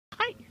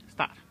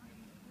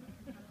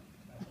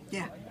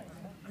Ja.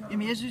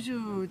 Jamen, jeg synes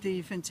jo, det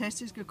er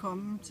fantastisk at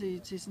komme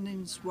til sådan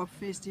en Swop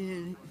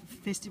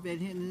festival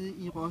hernede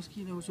i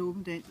Roskilde hos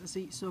Aaben Dans og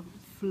se så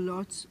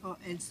flot og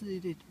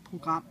altid et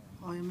program.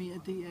 Og jeg mener,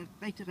 det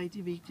er rigtig,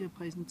 rigtig vigtigt at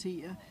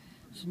præsentere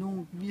sådan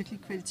nogle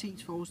virkelig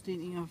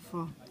kvalitetsforestillinger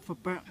for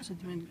børn, så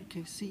man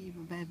kan se,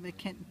 hvad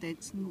kan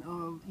dansen,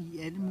 og i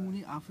alle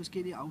mulige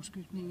forskellige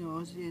afskygninger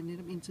også. Det er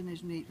netop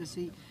internationalt at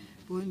se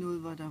både noget,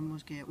 hvor der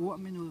måske er ord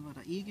med, noget, hvor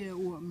der ikke er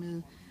ord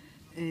med.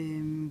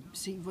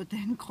 Se,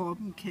 hvordan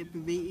kroppen kan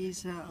bevæge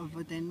sig, og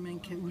hvordan man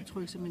kan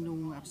udtrykke sig med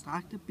nogle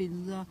abstrakte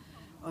billeder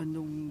og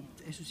nogle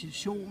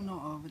associationer,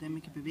 og hvordan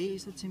man kan bevæge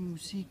sig til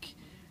musik,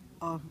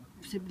 og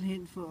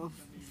simpelthen for at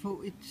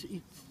få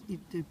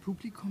et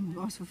publikum,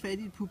 også få fat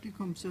i et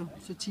publikum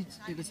så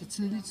tit eller så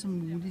tidligt som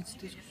muligt.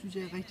 Det synes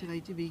jeg er rigtig,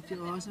 rigtig vigtigt,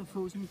 og også at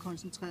få sådan en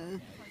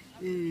koncentreret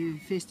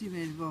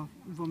festival,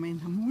 hvor man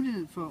har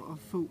mulighed for at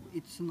få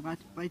et sådan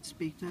ret bredt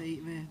spekter af,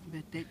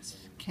 hvad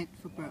dans kan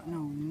for børn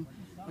og unge.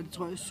 Og det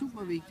tror jeg er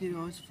super vigtigt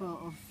også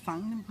for at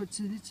fange dem på et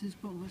tidligt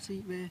tidspunkt og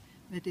se,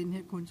 hvad den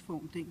her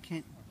kunstform den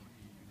kan.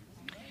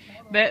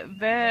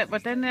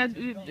 Hvordan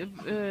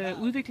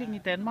er udviklingen i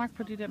Danmark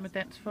på det der med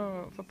dans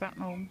for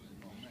børn og unge?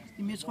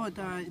 Jamen, jeg tror,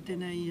 at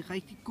den er i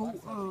rigtig god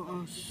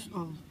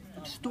og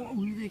stor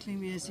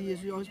udvikling, vil jeg sige. Jeg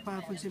synes også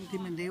bare for eksempel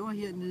det, man laver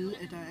hernede,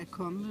 at der er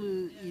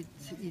kommet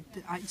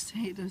et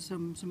Egnsteater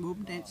som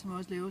Aaben Dans, som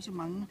også laver så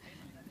mange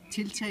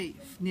tiltag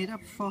netop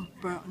for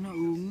børn og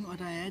unge. Og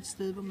der er et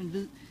sted, hvor man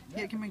ved,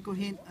 her kan man gå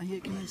hen, og her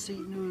kan man se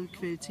noget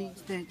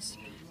kvalitetsdans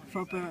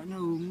for børn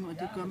og unge. Og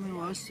det gør man jo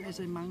også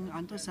altså i mange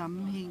andre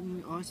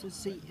sammenhænge, også at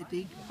se, at det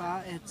ikke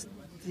bare er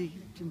det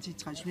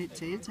traditionelle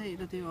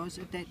taleteater, det er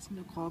også, at dansen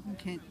og kroppen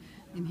kan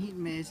en hel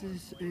masse,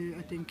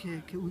 og den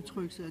kan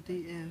udtrykke sig, og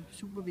det er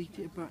super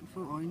vigtigt, at børn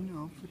får øjnene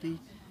op for det.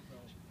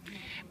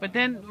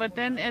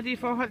 Hvordan er det i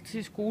forhold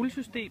til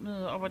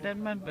skolesystemet, og hvordan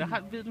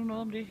ved du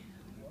noget om det?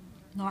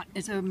 Nej,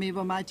 altså med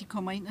hvor meget de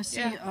kommer ind og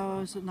ser,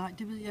 og så nej,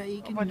 det ved jeg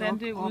ikke. Og hvordan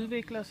det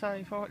udvikler sig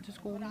i forhold til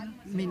skolerne?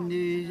 Men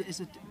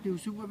altså, det er jo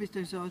super, hvis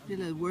der så også bliver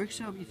lavet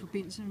workshop i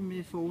forbindelse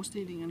med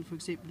forestillingerne for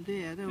eksempel.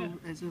 Det er der jo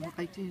altså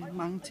rigtig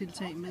mange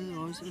tiltag med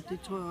også, og det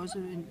tror jeg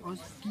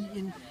også giver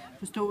en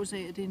forståelse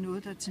af, at det er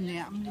noget, der er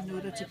tilnærmeligt,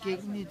 noget, der er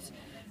tilgængeligt.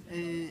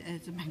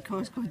 Altså, man kan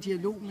også gå i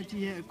dialog med de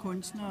her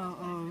kunstnere,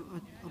 og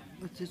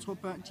jeg tror,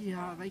 børn de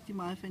har rigtig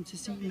meget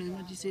fantasi med,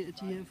 når de ser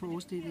de her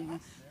forestillinger.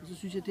 Og så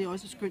synes jeg, det er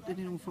også skønt, at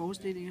det er nogle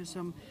forestillinger,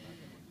 som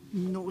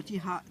når de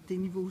har det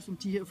niveau, som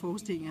de her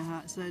forestillinger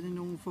har, så er det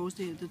nogle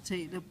forestillinger, der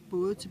taler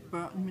både til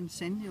børn, men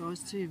sandelig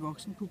også til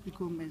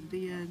voksenpublikum. Altså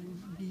det, jeg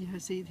lige har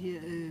set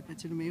her,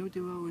 Bartolomeo,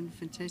 det var jo en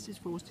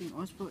fantastisk forestilling,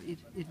 også for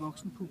et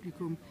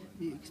voksenpublikum.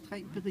 Det er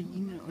ekstremt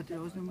berigende, og det er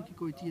også noget, man kan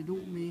gå i dialog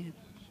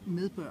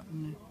med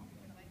børnene.